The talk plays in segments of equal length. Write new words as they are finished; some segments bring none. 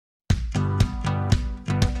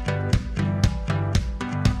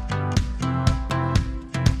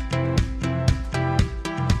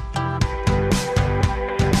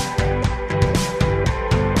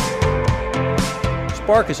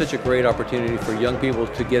Spark is such a great opportunity for young people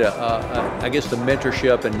to get I guess the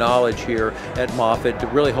mentorship and knowledge here at Moffitt to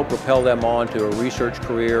really help propel them on to a research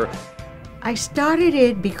career. I started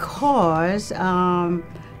it because to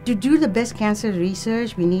do the best cancer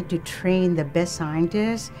research, we need to train the best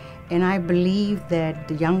scientists, and I believe that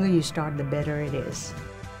the younger you start, the better it is.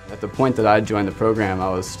 At the point that I joined the program, I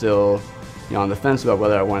was still on the fence about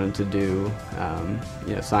whether I wanted to do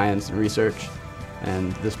science and research,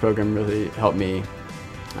 and this program really helped me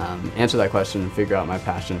answer that question and figure out my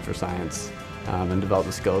passion for science and develop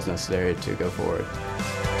the skills necessary to go forward.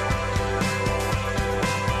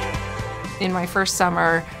 In my first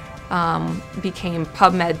summer, became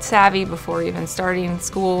PubMed savvy before even starting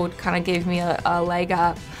school. It kind of gave me a leg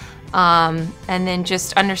up. And then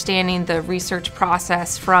just understanding the research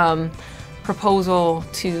process from proposal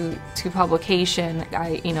to publication.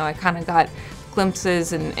 I kind of got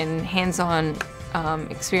glimpses and hands-on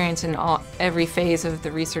experience in every phase of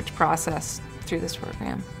the research process through this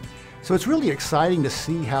program. So it's really exciting to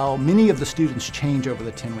see how many of the students change over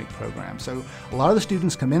the 10-week program. So a lot of the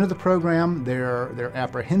students come into the program, they're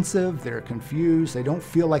apprehensive, they're confused, they don't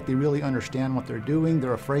feel like they really understand what they're doing,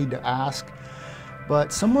 they're afraid to ask.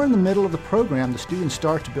 But somewhere in the middle of the program, the students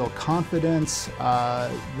start to build confidence.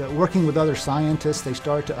 Working with other scientists, they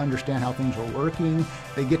start to understand how things are working.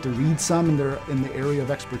 They get to read some in the area of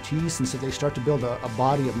expertise, and so they start to build a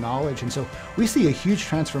body of knowledge. And so we see a huge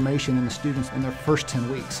transformation in the students in their first 10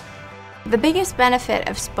 weeks. The biggest benefit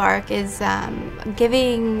of Spark is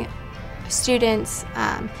giving students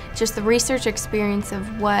just the research experience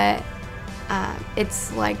of what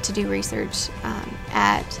it's like to do research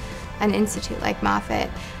at an institute like Moffitt.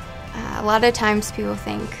 A lot of times people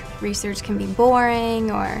think research can be boring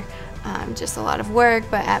or just a lot of work,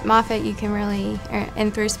 but at Moffitt you can really,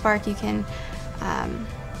 and through Spark you can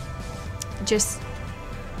just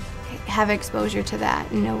have exposure to that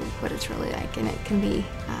and know what it's really like, and it can be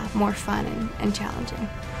more fun and challenging.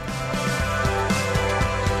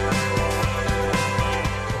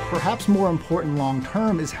 Perhaps more important long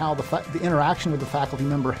term is how the interaction with the faculty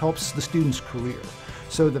member helps the student's career.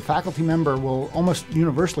 So the faculty member will almost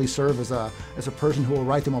universally serve as a person who will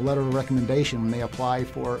write them a letter of recommendation when they apply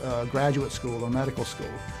for graduate school or medical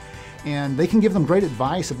school. And they can give them great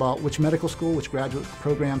advice about which medical school, which graduate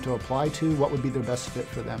program to apply to, what would be their best fit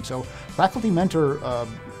for them. So faculty-mentor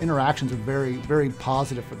interactions are very, very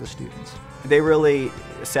positive for the students. They really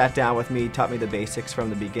sat down with me, taught me the basics from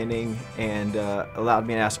the beginning, and allowed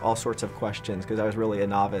me to ask all sorts of questions because I was really a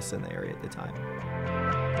novice in the area at the time.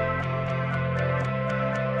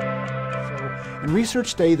 In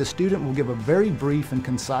Research Day, the student will give a very brief and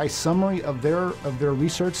concise summary of their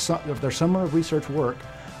summer of research work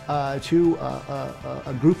to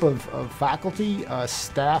a group of faculty,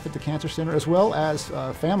 staff at the Cancer Center, as well as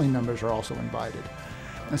family members are also invited.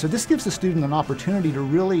 And so this gives the student an opportunity to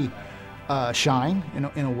really shine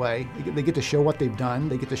in a way. They get to show what they've done,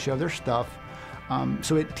 they get to show their stuff.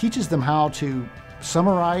 So it teaches them how to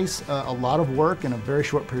summarize a lot of work in a very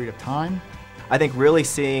short period of time. I think really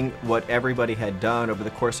seeing what everybody had done over the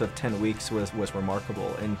course of 10 weeks was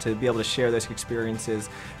remarkable, and to be able to share those experiences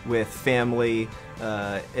with family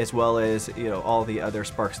as well as all the other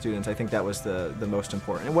Spark students, I think that was the most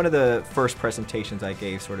important. And one of the first presentations I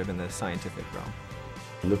gave sort of in the scientific realm.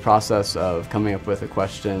 The process of coming up with a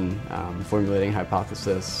question, formulating a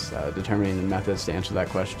hypothesis, determining the methods to answer that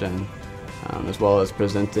question, as well as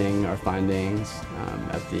presenting our findings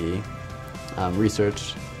at the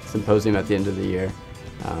research symposium at the end of the year.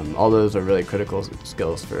 All those are really critical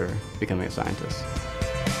skills for becoming a scientist.